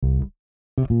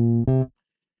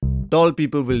Tall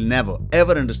people will never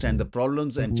ever understand the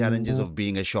problems and challenges of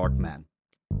being a short man.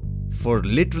 For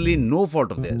literally no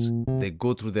fault of theirs, they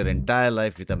go through their entire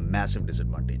life with a massive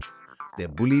disadvantage. They're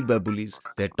bullied by bullies,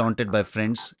 they're taunted by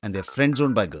friends, and they're friend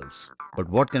zoned by girls. But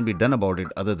what can be done about it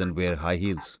other than wear high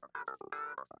heels?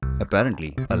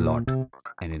 Apparently, a lot.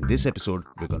 And in this episode,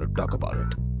 we're going to talk about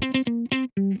it.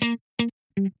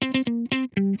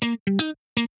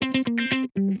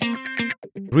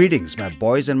 Greetings, my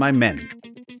boys and my men.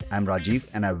 I'm Rajiv,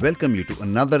 and I welcome you to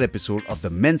another episode of the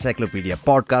Mencyclopedia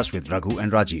podcast with Raghu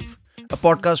and Rajiv. A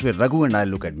podcast where Raghu and I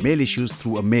look at male issues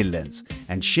through a male lens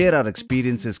and share our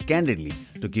experiences candidly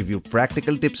to give you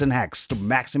practical tips and hacks to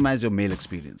maximize your male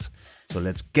experience. So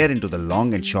let's get into the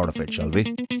long and short of it, shall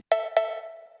we?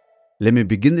 Let me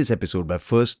begin this episode by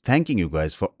first thanking you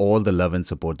guys for all the love and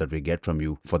support that we get from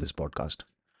you for this podcast.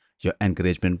 Your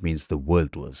encouragement means the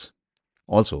world to us.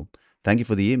 Also, thank you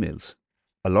for the emails.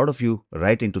 A lot of you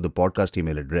write into the podcast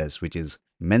email address, which is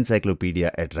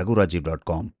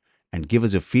mencyclopedia@raghurajiv.com, and give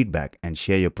us your feedback and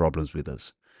share your problems with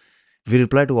us. We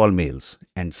reply to all mails,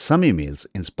 and some emails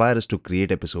inspire us to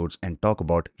create episodes and talk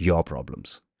about your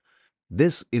problems.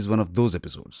 This is one of those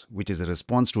episodes, which is a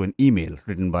response to an email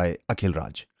written by Akhil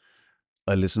Raj,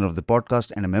 a listener of the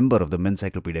podcast and a member of the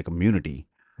Mencyclopedia community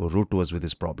who wrote to us with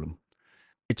this problem.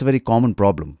 It's a very common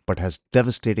problem, but has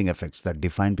devastating effects that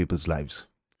define people's lives.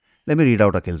 Let me read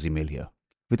out Akhil's email here,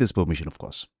 with his permission, of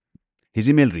course. His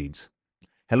email reads,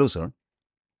 "Hello, sir.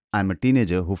 I'm a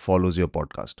teenager who follows your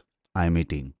podcast. I am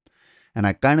 18, and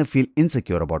I kind of feel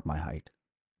insecure about my height.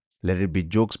 Let it be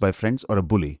jokes by friends or a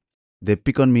bully. They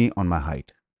pick on me on my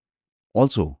height.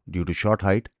 Also, due to short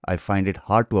height, I find it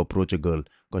hard to approach a girl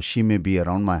because she may be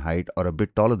around my height or a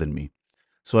bit taller than me.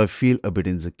 So I feel a bit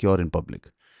insecure in public.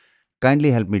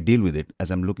 Kindly help me deal with it as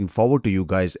I'm looking forward to you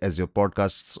guys as your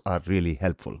podcasts are really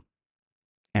helpful."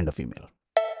 End of email.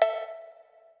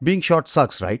 Being short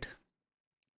sucks, right?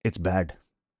 It's bad.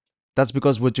 That's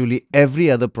because virtually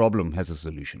every other problem has a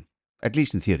solution, at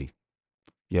least in theory.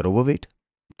 You're overweight?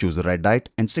 Choose the right diet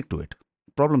and stick to it.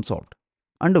 Problem solved.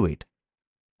 Underweight?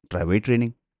 Try weight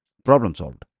training. Problem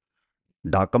solved.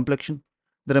 Dark complexion?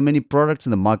 There are many products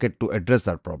in the market to address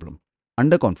that problem.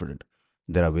 Underconfident?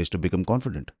 There are ways to become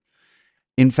confident.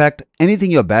 In fact, anything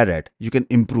you're bad at, you can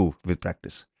improve with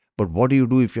practice. But what do you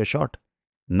do if you're short?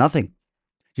 Nothing.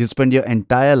 You'll spend your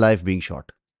entire life being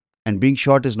short. And being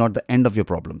short is not the end of your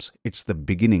problems. It's the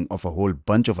beginning of a whole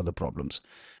bunch of other problems,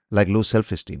 like low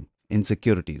self-esteem,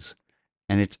 insecurities.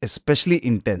 And it's especially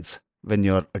intense when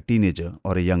you're a teenager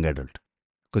or a young adult,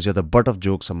 because you're the butt of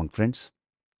jokes among friends.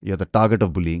 You're the target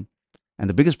of bullying. And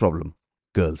the biggest problem,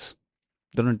 girls.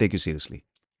 They don't take you seriously.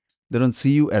 They don't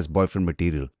see you as boyfriend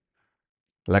material.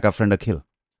 Like our friend Akhil.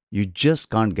 You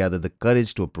just can't gather the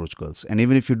courage to approach girls. And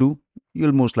even if you do,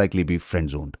 you'll most likely be friend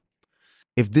zoned.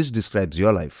 If this describes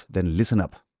your life, then listen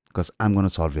up, because I'm going to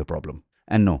solve your problem.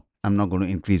 And no, I'm not going to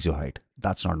increase your height.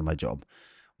 That's not my job.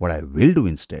 What I will do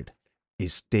instead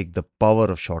is take the power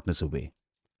of shortness away.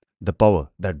 The power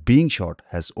that being short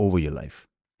has over your life,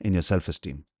 in your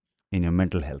self-esteem, in your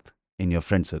mental health, in your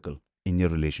friend circle, in your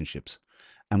relationships.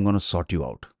 I'm going to sort you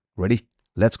out. Ready?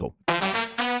 Let's go.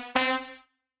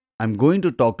 I'm going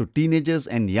to talk to teenagers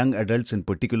and young adults in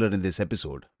particular in this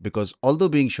episode because although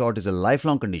being short is a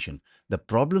lifelong condition, the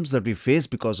problems that we face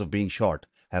because of being short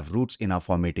have roots in our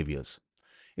formative years.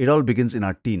 It all begins in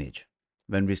our teenage,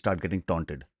 when we start getting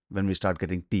taunted, when we start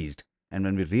getting teased, and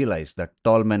when we realize that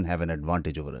tall men have an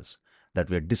advantage over us, that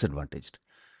we are disadvantaged.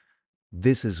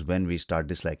 This is when we start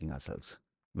disliking ourselves,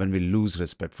 when we lose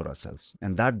respect for ourselves,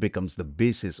 and that becomes the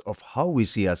basis of how we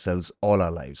see ourselves all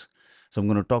our lives. So I'm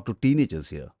going to talk to teenagers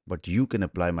here, but you can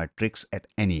apply my tricks at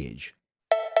any age.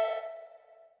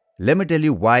 Let me tell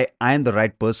you why I am the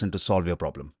right person to solve your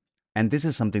problem. And this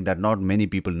is something that not many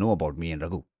people know about me and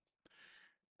Raghu.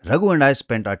 Raghu and I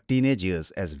spent our teenage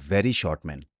years as very short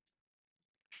men.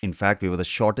 In fact, we were the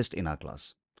shortest in our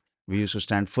class. We used to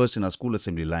stand first in our school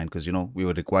assembly line because, we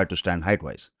were required to stand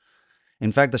height-wise.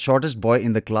 In fact, the shortest boy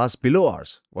in the class below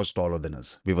ours was taller than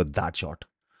us. We were that short.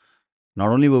 Not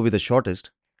only were we the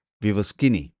shortest, we were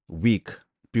skinny, weak,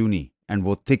 puny, and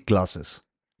wore thick glasses.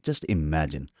 Just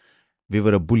imagine. We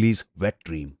were a bully's wet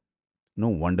dream. No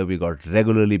wonder we got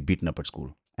regularly beaten up at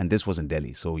school. And this was in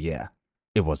Delhi, so yeah,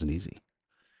 it wasn't easy.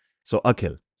 So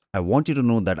Akhil, I want you to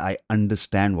know that I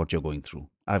understand what you're going through.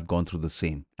 I've gone through the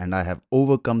same, and I have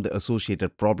overcome the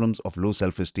associated problems of low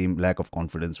self-esteem, lack of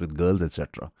confidence with girls,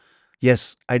 etc.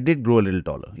 Yes, I did grow a little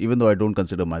taller, even though I don't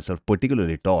consider myself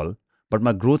particularly tall, but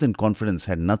my growth in confidence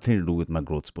had nothing to do with my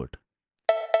growth spurt.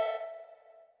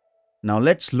 Now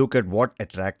let's look at what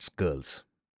attracts girls.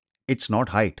 It's not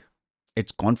height.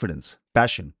 It's confidence,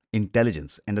 passion,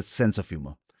 intelligence, and a sense of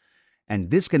humor. And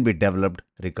this can be developed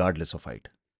regardless of height.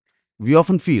 We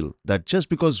often feel that just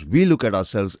because we look at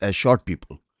ourselves as short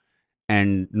people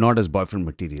and not as boyfriend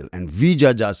material, and we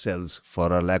judge ourselves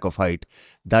for our lack of height,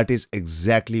 that is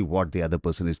exactly what the other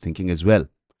person is thinking as well.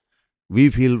 We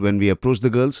feel when we approach the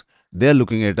girls, they're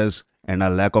looking at us and our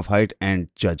lack of height and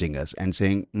judging us and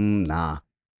saying, nah,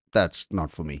 that's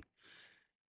not for me.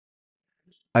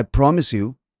 I promise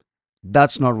you,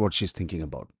 that's not what she's thinking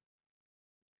about.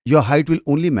 Your height will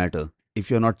only matter if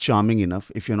you're not charming enough,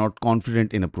 if you're not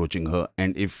confident in approaching her,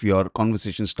 and if your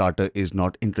conversation starter is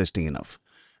not interesting enough.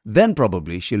 Then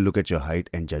probably she'll look at your height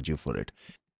and judge you for it.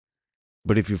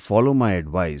 But if you follow my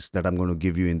advice that I'm going to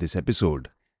give you in this episode,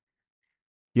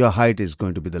 your height is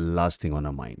going to be the last thing on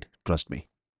our mind. Trust me.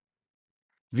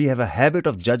 We have a habit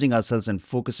of judging ourselves and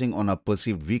focusing on our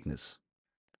perceived weakness,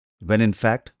 when in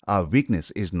fact, our weakness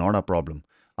is not our problem.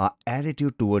 Our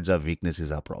attitude towards our weakness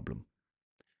is our problem.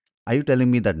 Are you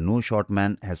telling me that no short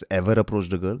man has ever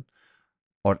approached a girl?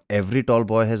 Or every tall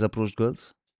boy has approached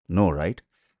girls? No, right?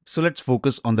 So let's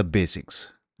focus on the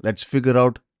basics. Let's figure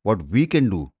out what we can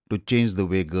do to change the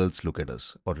way girls look at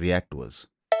us or react to us.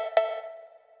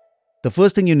 The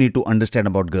first thing you need to understand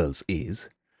about girls is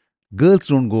girls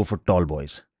don't go for tall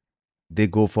boys, they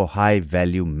go for high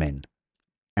value men.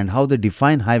 And how they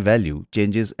define high value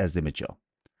changes as they mature.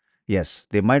 Yes,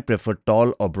 they might prefer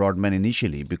tall or broad men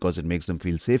initially because it makes them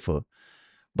feel safer,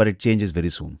 but it changes very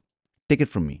soon. Take it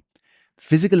from me.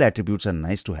 Physical attributes are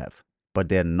nice to have, but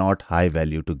they are not high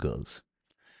value to girls.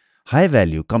 High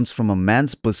value comes from a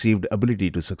man's perceived ability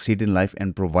to succeed in life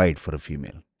and provide for a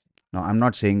female. Now, I'm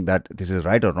not saying that this is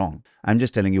right or wrong. I'm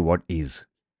just telling you what is.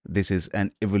 This is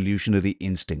an evolutionary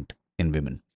instinct in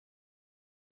women.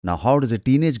 Now, how does a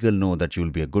teenage girl know that she will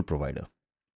be a good provider?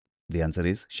 The answer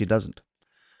is she doesn't.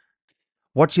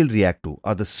 What she'll react to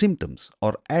are the symptoms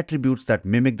or attributes that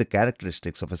mimic the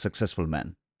characteristics of a successful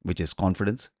man, which is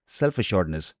confidence, self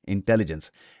assuredness,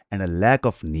 intelligence, and a lack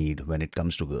of need when it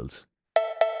comes to girls.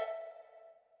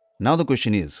 Now, the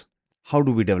question is how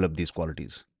do we develop these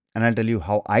qualities? And I'll tell you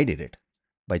how I did it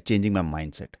by changing my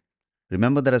mindset.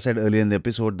 Remember that I said earlier in the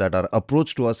episode that our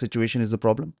approach to our situation is the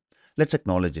problem? Let's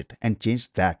acknowledge it and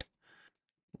change that.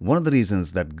 One of the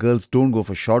reasons that girls don't go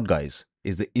for short guys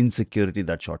is the insecurity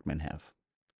that short men have.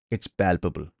 It's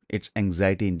palpable. It's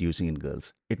anxiety inducing in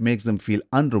girls. It makes them feel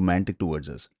unromantic towards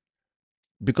us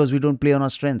because we don't play on our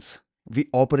strengths. We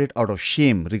operate out of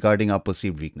shame regarding our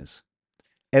perceived weakness.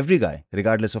 Every guy,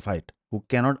 regardless of height, who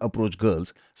cannot approach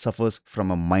girls suffers from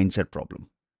a mindset problem,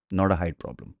 not a height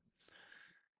problem.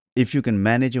 If you can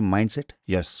manage your mindset,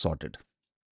 you're sorted.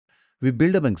 We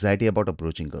build up anxiety about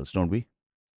approaching girls, don't we?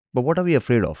 But what are we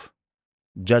afraid of?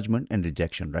 Judgment and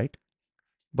rejection, right?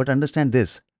 But understand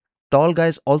this, tall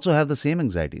guys also have the same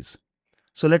anxieties.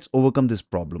 So let's overcome this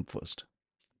problem first.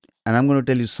 And I'm going to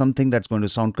tell you something that's going to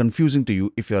sound confusing to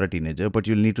you if you're a teenager, but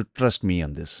you'll need to trust me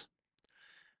on this.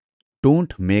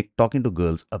 Don't make talking to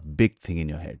girls a big thing in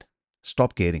your head.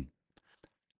 Stop caring.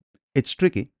 It's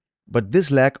tricky, but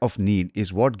this lack of need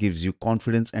is what gives you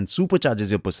confidence and supercharges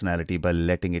your personality by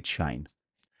letting it shine.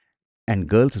 And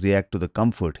girls react to the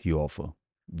comfort you offer.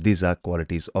 These are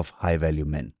qualities of high value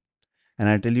men. And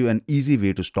I'll tell you an easy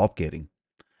way to stop caring.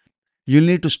 You'll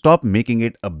need to stop making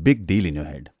it a big deal in your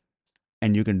head.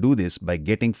 And you can do this by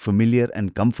getting familiar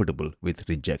and comfortable with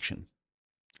rejection.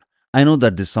 I know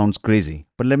that this sounds crazy,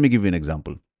 but let me give you an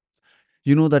example.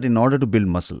 You know that in order to build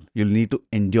muscle, you'll need to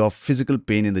endure physical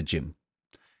pain in the gym.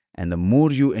 And the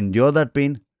more you endure that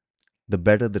pain, the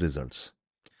better the results.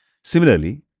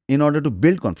 Similarly, in order to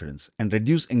build confidence and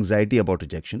reduce anxiety about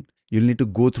rejection, you'll need to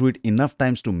go through it enough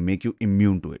times to make you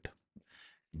immune to it.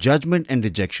 Judgment and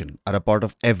rejection are a part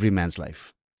of every man's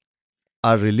life.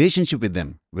 Our relationship with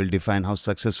them will define how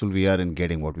successful we are in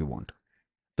getting what we want.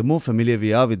 The more familiar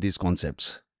we are with these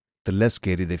concepts, the less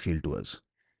scary they feel to us.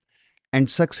 And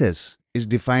success is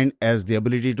defined as the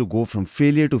ability to go from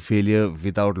failure to failure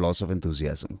without loss of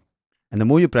enthusiasm. And the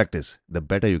more you practice, the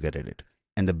better you get at it.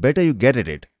 And the better you get at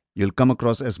it, you'll come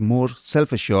across as more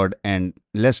self assured and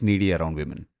less needy around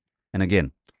women. And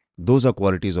again, those are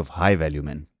qualities of high value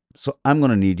men. So I'm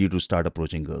going to need you to start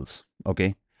approaching girls,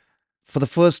 okay? For the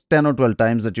first 10 or 12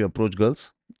 times that you approach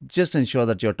girls, just ensure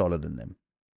that you're taller than them.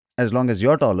 As long as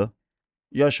you're taller,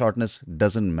 your shortness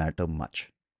doesn't matter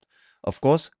much. Of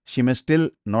course, she may still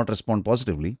not respond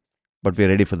positively, but we're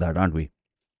ready for that, aren't we?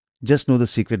 Just know the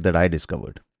secret that I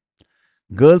discovered.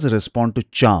 Girls respond to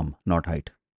charm, not height.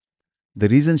 The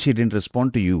reason she didn't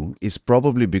respond to you is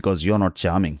probably because you're not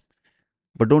charming.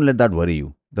 But don't let that worry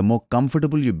you. The more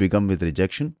comfortable you become with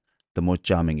rejection, the more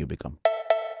charming you become.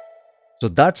 So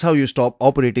that's how you stop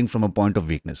operating from a point of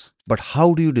weakness. But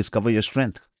how do you discover your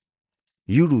strength?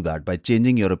 You do that by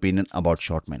changing your opinion about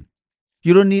short men.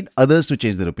 You don't need others to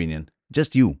change their opinion,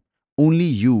 just you. Only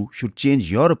you should change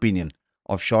your opinion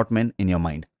of short men in your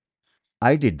mind.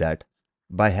 I did that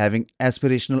by having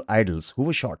aspirational idols who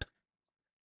were short.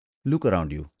 Look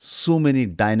around you. So many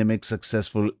dynamic,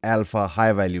 successful, alpha,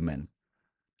 high value men.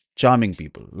 Charming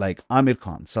people like Amir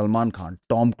Khan, Salman Khan,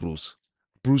 Tom Cruise,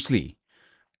 Bruce Lee,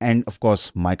 and of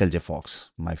course, Michael J. Fox,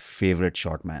 my favorite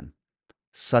short man.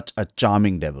 Such a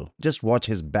charming devil. Just watch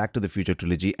his Back to the Future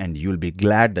trilogy and you'll be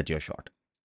glad that you're short.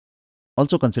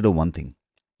 Also, consider one thing: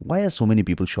 why are so many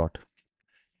people short?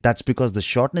 That's because the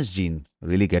shortness gene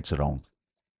really gets around.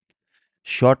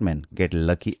 Short men get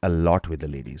lucky a lot with the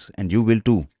ladies, and you will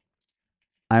too.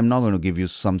 I'm now going to give you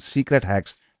some secret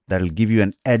hacks that'll give you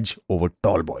an edge over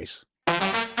tall boys.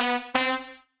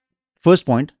 First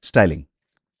point: styling.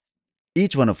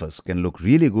 Each one of us can look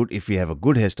really good if we have a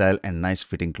good hairstyle and nice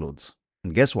fitting clothes.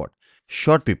 And guess what?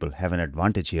 Short people have an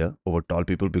advantage here over tall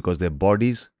people because their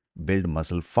bodies build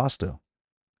muscle faster.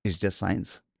 It's just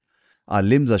science. Our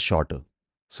limbs are shorter,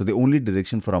 so the only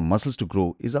direction for our muscles to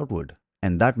grow is outward.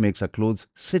 And that makes our clothes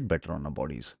sit better on our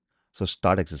bodies. So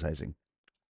start exercising.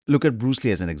 Look at Bruce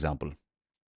Lee as an example.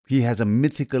 He has a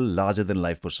mythical, larger than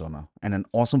life persona and an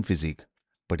awesome physique,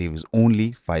 but he was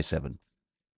only 5'7".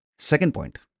 Second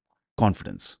point: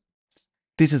 confidence.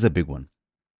 This is a big one.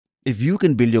 If you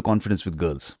can build your confidence with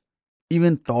girls,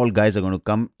 even tall guys are going to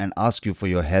come and ask you for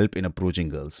your help in approaching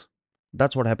girls.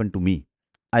 That's what happened to me.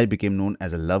 I became known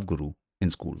as a love guru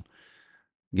in school,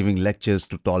 giving lectures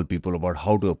to tall people about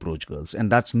how to approach girls.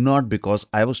 And that's not because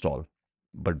I was tall,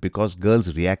 but because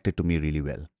girls reacted to me really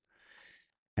well.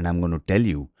 And I'm going to tell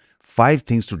you 5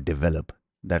 things to develop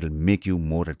that'll make you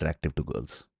more attractive to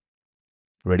girls.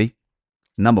 Ready?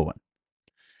 Number one: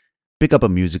 pick up a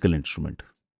musical instrument.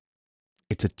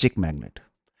 It's a chick magnet.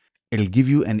 It'll give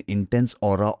you an intense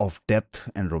aura of depth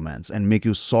and romance and make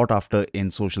you sought after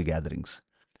in social gatherings.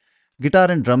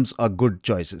 Guitar and drums are good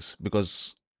choices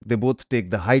because they both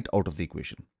take the height out of the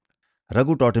equation.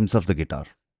 Raghu taught himself the guitar,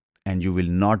 and you will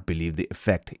not believe the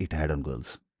effect it had on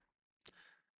girls.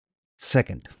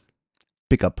 Second,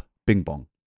 pick up ping pong,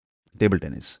 table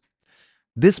tennis.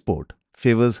 This sport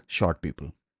favors short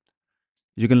people.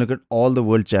 You can look at all the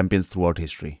world champions throughout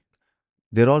history.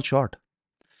 They're all short.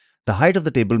 The height of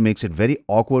the table makes it very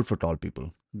awkward for tall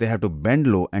people. They have to bend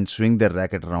low and swing their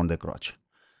racket around their crotch.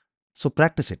 So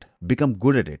practice it, become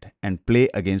good at it, and play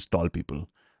against tall people.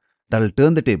 That'll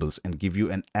turn the tables and give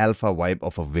you an alpha vibe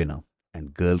of a winner.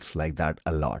 And girls like that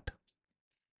a lot.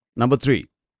 Number three,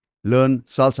 learn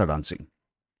salsa dancing.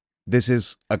 This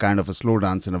is a kind of a slow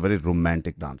dance and a very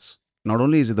romantic dance. Not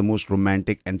only is it the most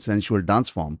romantic and sensual dance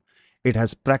form, it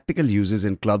has practical uses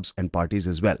in clubs and parties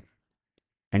as well.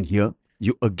 And here,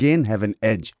 you again have an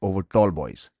edge over tall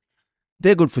boys.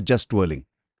 They're good for just twirling,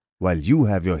 while you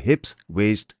have your hips,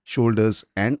 waist, shoulders,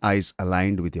 and eyes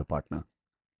aligned with your partner.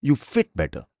 You fit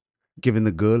better, giving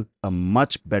the girl a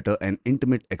much better and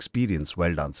intimate experience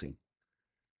while dancing.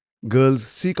 Girls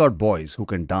seek out boys who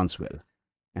can dance well,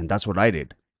 and that's what I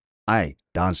did. I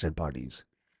danced at parties,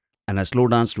 and I slow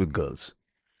danced with girls.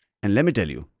 And let me tell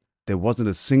you, there wasn't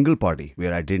a single party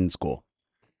where I didn't score.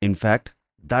 In fact,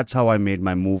 that's how I made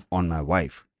my move on my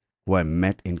wife, who I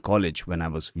met in college when I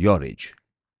was your age,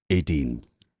 18.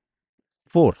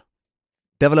 4.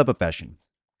 Develop a passion.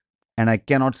 And I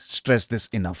cannot stress this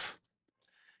enough.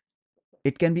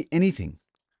 It can be anything.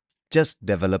 Just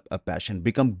develop a passion,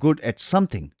 become good at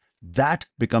something. That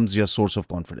becomes your source of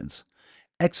confidence.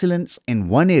 Excellence in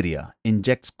one area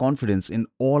injects confidence in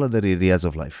all other areas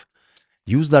of life.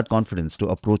 Use that confidence to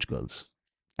approach girls.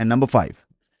 And number 5,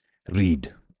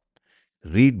 read.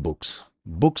 Read books.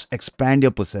 Books expand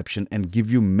your perception and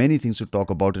give you many things to talk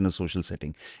about in a social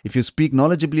setting. If you speak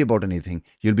knowledgeably about anything,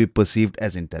 you'll be perceived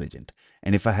as intelligent.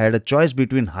 And if I had a choice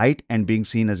between height and being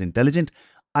seen as intelligent,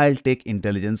 I'll take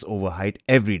intelligence over height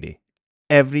every day.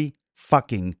 Every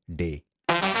fucking day.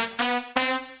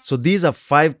 So these are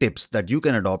 5 tips that you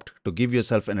can adopt to give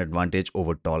yourself an advantage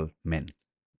over tall men.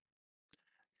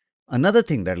 Another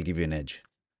thing that'll give you an edge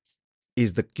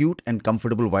is the cute and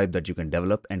comfortable vibe that you can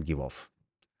develop and give off.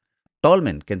 Tall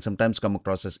men can sometimes come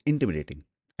across as intimidating,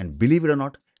 and believe it or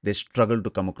not, they struggle to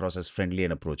come across as friendly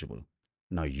and approachable.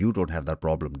 Now, you don't have that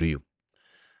problem, do you?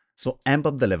 So, amp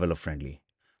up the level of friendly.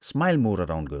 Smile more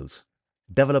around girls.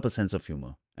 Develop a sense of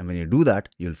humor. And when you do that,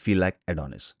 you'll feel like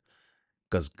Adonis.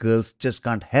 Because girls just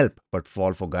can't help but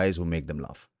fall for guys who make them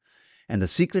laugh. And the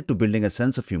secret to building a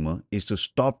sense of humor is to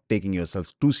stop taking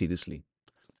yourself too seriously.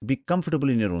 Be comfortable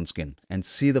in your own skin and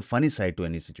see the funny side to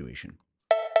any situation.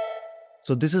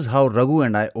 So, this is how Raghu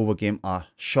and I overcame our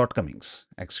shortcomings.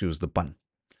 Excuse the pun.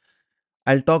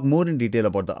 I'll talk more in detail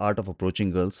about the art of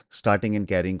approaching girls, starting and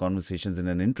carrying conversations in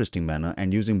an interesting manner,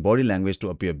 and using body language to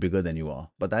appear bigger than you are.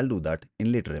 But I'll do that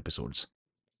in later episodes.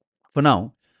 For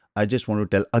now, I just want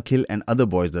to tell Akhil and other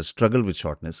boys that struggle with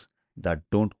shortness that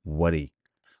don't worry.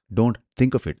 Don't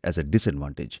think of it as a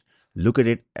disadvantage. Look at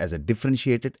it as a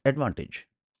differentiated advantage.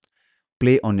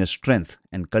 Play on your strength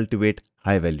and cultivate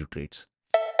high value traits.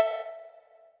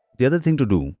 The other thing to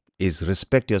do is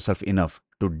respect yourself enough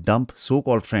to dump so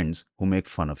called friends who make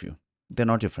fun of you. They're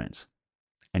not your friends,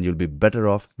 and you'll be better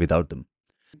off without them.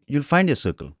 You'll find your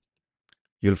circle.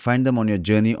 You'll find them on your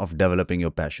journey of developing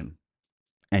your passion.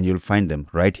 And you'll find them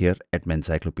right here at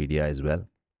Mencyclopedia as well.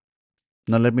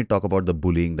 Now, let me talk about the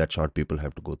bullying that short people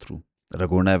have to go through.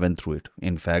 Raghu and I went through it.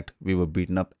 In fact, we were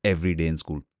beaten up every day in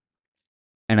school.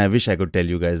 And I wish I could tell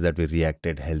you guys that we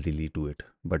reacted healthily to it.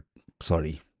 But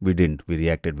sorry, we didn't. We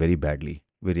reacted very badly.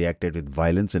 We reacted with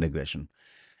violence and aggression.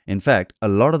 In fact, a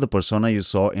lot of the persona you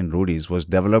saw in roadies was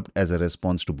developed as a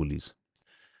response to bullies.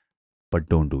 But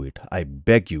don't do it. I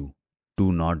beg you,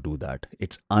 do not do that.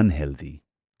 It's unhealthy.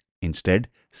 Instead,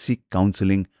 seek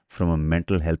counseling from a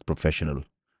mental health professional.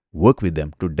 Work with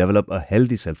them to develop a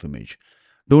healthy self image.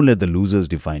 Don't let the losers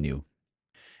define you.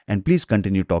 And please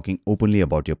continue talking openly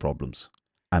about your problems.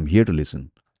 I'm here to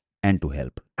listen and to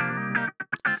help.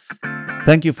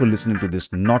 Thank you for listening to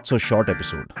this not so short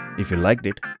episode. If you liked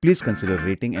it, please consider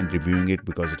rating and reviewing it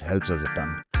because it helps us a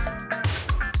ton.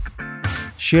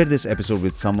 Share this episode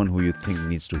with someone who you think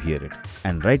needs to hear it.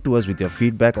 And write to us with your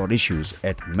feedback or issues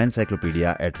at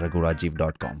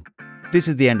mencyclopedia@raghurajiv.com. This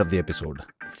is the end of the episode.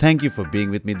 Thank you for being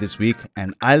with me this week,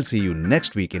 and I'll see you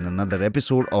next week in another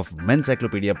episode of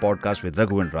Mencyclopedia Podcast with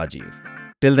Raghu and Rajiv.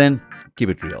 Till then, keep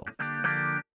it real.